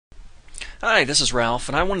Hi, this is Ralph,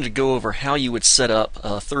 and I wanted to go over how you would set up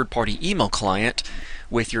a third-party email client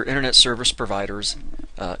with your internet service provider's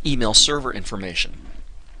email server information.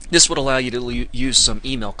 This would allow you to use some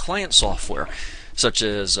email client software, such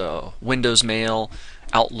as Windows Mail,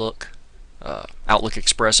 Outlook, Outlook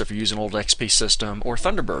Express if you're using an old XP system, or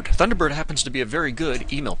Thunderbird. Thunderbird happens to be a very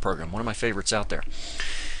good email program, one of my favorites out there.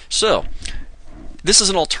 So, this is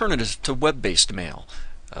an alternative to web-based mail.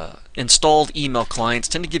 Installed email clients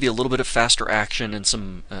tend to give you a little bit of faster action and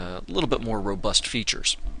some little bit more robust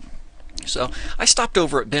features. So I stopped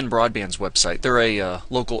over at Ben Broadband's website. They're a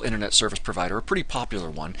local internet service provider, a pretty popular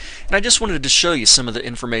one, and I just wanted to show you some of the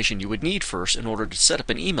information you would need first in order to set up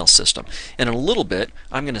an email system. And in a little bit,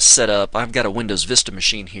 I'm going to set up, I've got a Windows Vista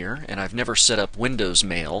machine here, and I've never set up Windows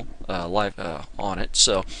Mail live on it,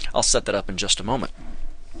 so I'll set that up in just a moment.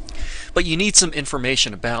 But you need some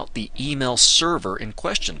information about the email server in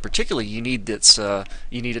question. Particularly, you need its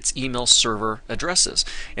email server addresses,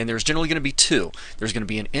 and there's generally going to be two. There's going to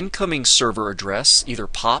be an incoming server address, either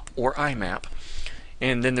POP or IMAP,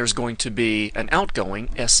 and then there's going to be an outgoing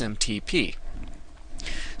SMTP.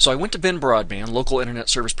 So I went to Ben Broadband, local internet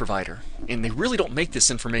service provider, and they really don't make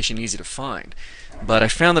this information easy to find. But I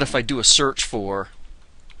found that if I do a search for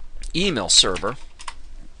email server,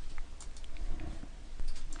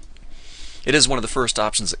 it is one of the first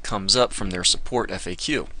options that comes up from their support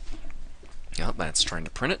FAQ. Yep, that's trying to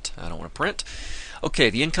print it. I don't want to print. Okay,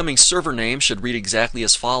 the incoming server name should read exactly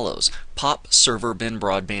as follows: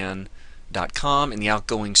 popserverbenbroadband.com, and the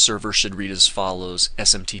outgoing server should read as follows: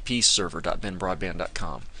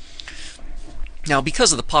 smtpserver.benbroadband.com. Now,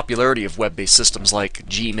 because of the popularity of web-based systems like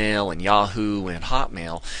Gmail and Yahoo and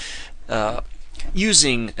Hotmail,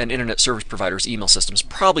 using an internet service provider's email system is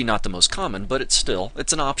probably not the most common, but it's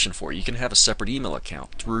an option for you. You can have a separate email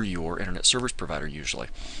account through your internet service provider usually.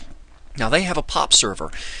 Now, they have a POP server,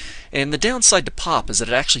 and the downside to POP is that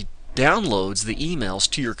it actually downloads the emails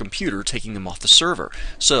to your computer, taking them off the server.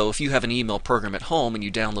 So if you have an email program at home and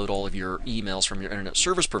you download all of your emails from your internet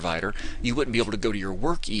service provider, you wouldn't be able to go to your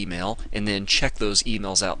work email and then check those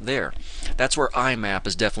emails out there. That's where IMAP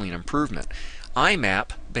is definitely an improvement.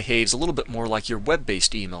 IMAP behaves a little bit more like your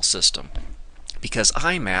web-based email system, because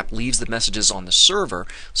IMAP leaves the messages on the server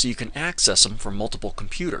so you can access them from multiple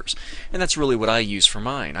computers. And that's really what I use for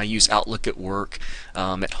mine. I use Outlook at work.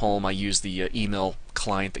 At home I use the email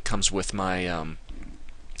client that comes with my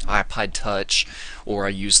iPod Touch, or I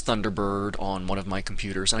use Thunderbird on one of my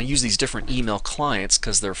computers. And I use these different email clients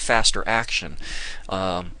because they're faster action.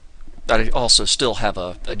 I also still have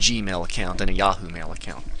a Gmail account and a Yahoo Mail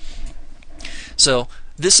account. So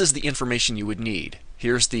this is the information you would need.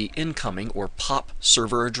 Here's the incoming or POP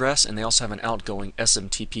server address, and they also have an outgoing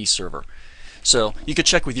SMTP server. So you could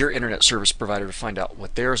check with your internet service provider to find out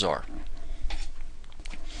what theirs are.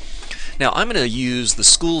 Now, I'm going to use the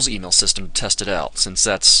school's email system to test it out, since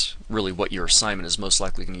that's really what your assignment is most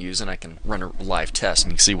likely going to use, and I can run a live test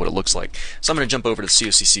and see what it looks like. So I'm going to jump over to the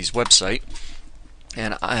COCC's website,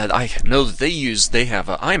 and I know that they have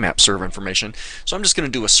IMAP server information, so I'm just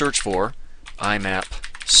going to do a search for IMAP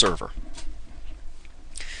server.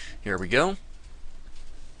 Here we go.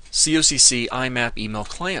 COCC IMAP email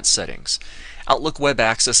client settings. Outlook Web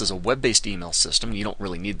Access is a web-based email system. You don't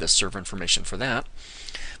really need this server information for that.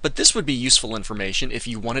 But this would be useful information if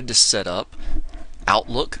you wanted to set up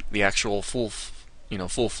Outlook, the actual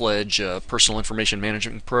full-fledged personal information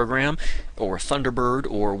management program, or Thunderbird,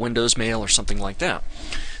 or Windows Mail, or something like that.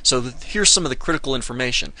 So here's some of the critical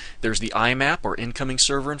information. There's the IMAP, or incoming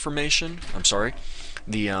server information. I'm sorry,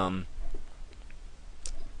 the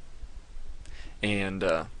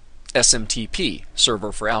SMTP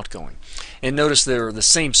server for outgoing. And notice they're the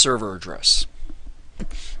same server address.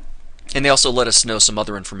 And they also let us know some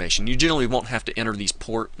other information. You generally won't have to enter these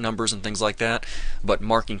port numbers and things like that, but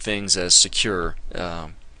marking things as secure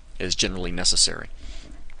is generally necessary.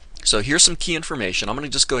 So here's some key information. I'm going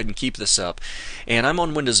to just go ahead and keep this up. And I'm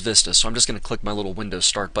on Windows Vista, so I'm just going to click my little Windows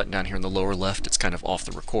Start button down here in the lower left. It's kind of off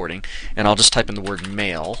the recording. And I'll just type in the word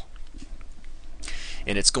mail.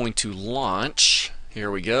 And it's going to launch.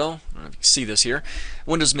 Here we go. I don't know if you can see this here.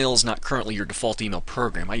 Windows Mail is not currently your default email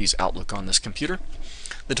program. I use Outlook on this computer.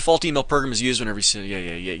 The default email program is used whenever you say,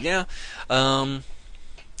 yeah.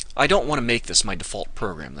 I don't want to make this my default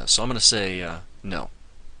program, though, so I'm going to say no.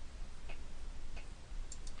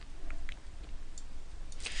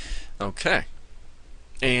 Okay.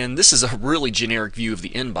 And this is a really generic view of the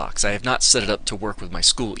inbox. I have not set it up to work with my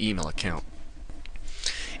school email account.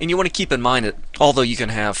 And you want to keep in mind that although you can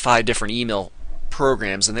have 5 different email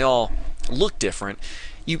programs and they all look different,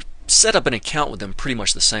 you set up an account with them pretty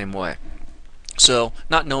much the same way. So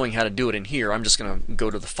not knowing how to do it in here, I'm just going to go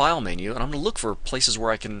to the File menu, and I'm going to look for places where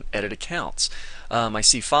I can edit accounts. I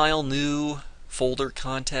see File, New, Folder,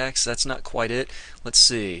 Contacts. That's not quite it. Let's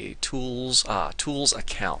see. Tools, Tools,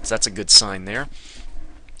 Accounts. That's a good sign there.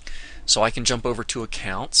 So I can jump over to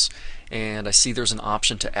Accounts, and I see there's an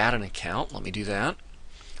option to add an account. Let me do that.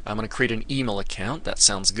 I'm going to create an email account. That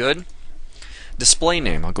sounds good. Display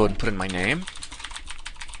name. I'll go ahead and put in my name.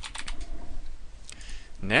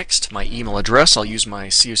 Next, my email address. I'll use my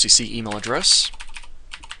COCC email address.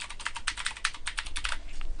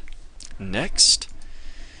 Next,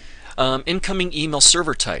 incoming email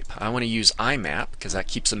server type. I want to use IMAP because that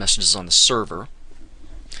keeps the messages on the server.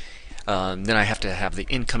 Then I have to have the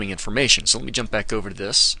incoming information. So let me jump back over to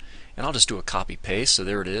this, and I'll just do a copy paste. So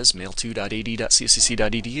there it is,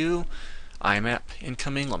 mail2.ad.cocc.edu, IMAP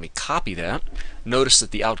incoming. Let me copy that. Notice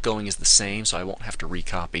that the outgoing is the same, so I won't have to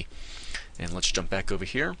recopy. And let's jump back over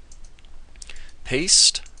here.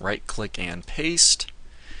 Paste, right click and paste.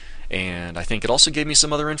 And I think it also gave me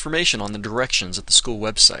some other information on the directions at the school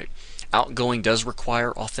website. Outgoing does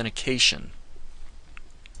require authentication.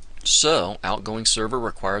 So, outgoing server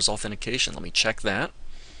requires authentication. Let me check that.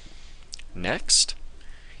 Next,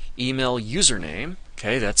 email username.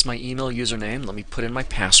 Okay, that's my email username. Let me put in my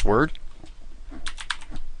password.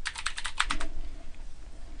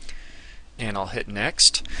 And I'll hit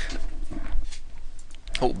next.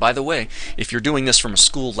 Oh, by the way, if you're doing this from a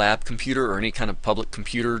school lab computer or any kind of public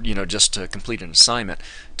computer, just to complete an assignment,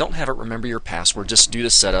 don't have it remember your password. Just do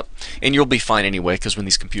the setup, and you'll be fine anyway, because when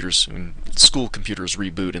school computers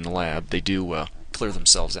reboot in the lab, they do clear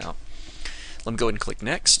themselves out. Let me go ahead and click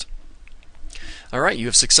Next. Alright, you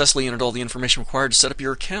have successfully entered all the information required to set up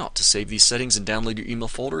your account. To save these settings and download your email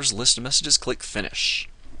folders, list of messages, click Finish.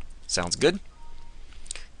 Sounds good?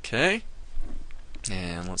 Okay.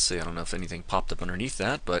 And let's see, I don't know if anything popped up underneath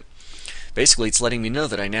that, but basically it's letting me know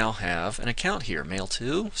that I now have an account here,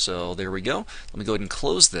 Mail2, so there we go. Let me go ahead and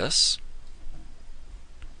close this.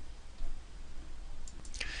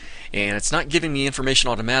 And it's not giving me information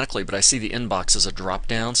automatically, but I see the inbox as a drop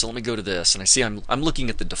down, so let me go to this, and I see I'm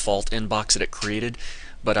looking at the default inbox that it created,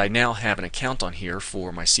 but I now have an account on here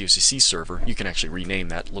for my COCC server. You can actually rename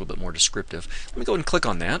that a little bit more descriptive. Let me go ahead and click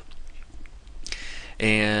on that.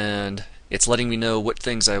 And it's letting me know what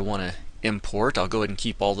things I want to import. I'll go ahead and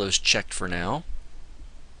keep all those checked for now.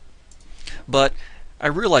 But I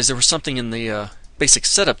realized there was something in the basic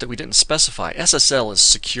setup that we didn't specify. SSL is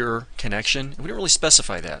secure connection, and we didn't really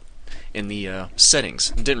specify that in the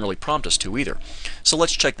settings. It didn't really prompt us to either. So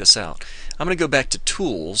let's check this out. I'm going to go back to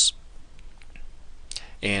Tools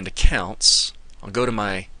and Accounts. I'll go to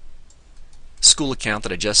my school account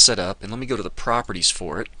that I just set up, and let me go to the properties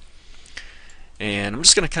for it. And I'm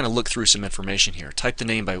just going to kind of look through some information here. Type the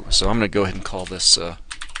name so I'm going to go ahead and call this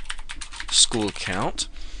school account.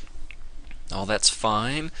 All that's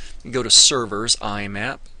fine. You go to servers,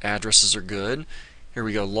 IMAP, addresses are good. Here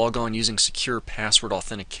we go, log on using secure password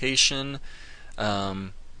authentication.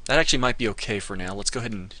 That actually might be okay for now. Let's go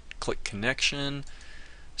ahead and click connection,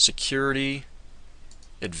 security,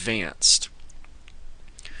 advanced.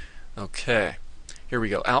 Okay. Here we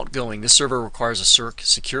go, outgoing. This server requires a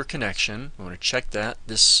secure connection. We want to check that.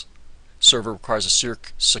 This server requires a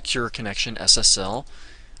secure connection, SSL.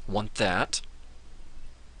 Want that.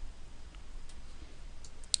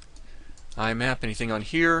 IMAP, anything on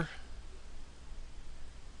here?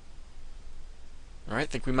 Alright,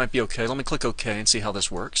 think we might be okay. Let me click OK and see how this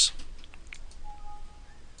works.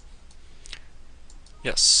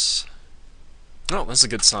 Yes. Oh, that's a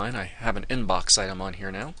good sign. I have an inbox item on here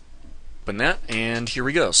now. Open that, and here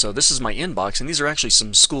we go. So this is my inbox, and these are actually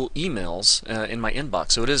some school emails in my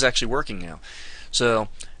inbox, so it is actually working now. So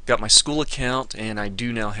got my school account, and I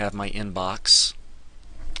do now have my inbox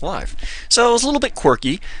live. So it was a little bit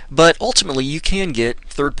quirky, but ultimately you can get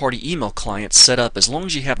third-party email clients set up as long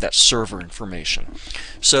as you have that server information.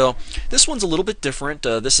 So this one's a little bit different.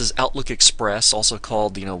 This is Outlook Express, also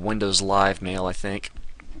called Windows Live Mail, I think.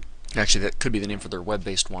 Actually, that could be the name for their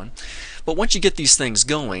web-based one. But once you get these things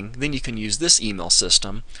going, then you can use this email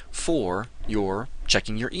system for your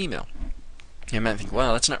checking your email. You might think,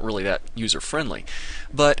 wow, that's not really that user-friendly.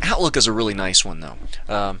 But Outlook is a really nice one,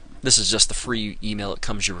 though. This is just the free email that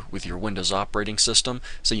comes with your Windows operating system.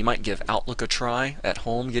 So you might give Outlook a try at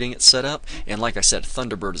home getting it set up. And like I said,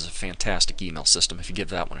 Thunderbird is a fantastic email system if you give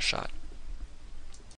that one a shot.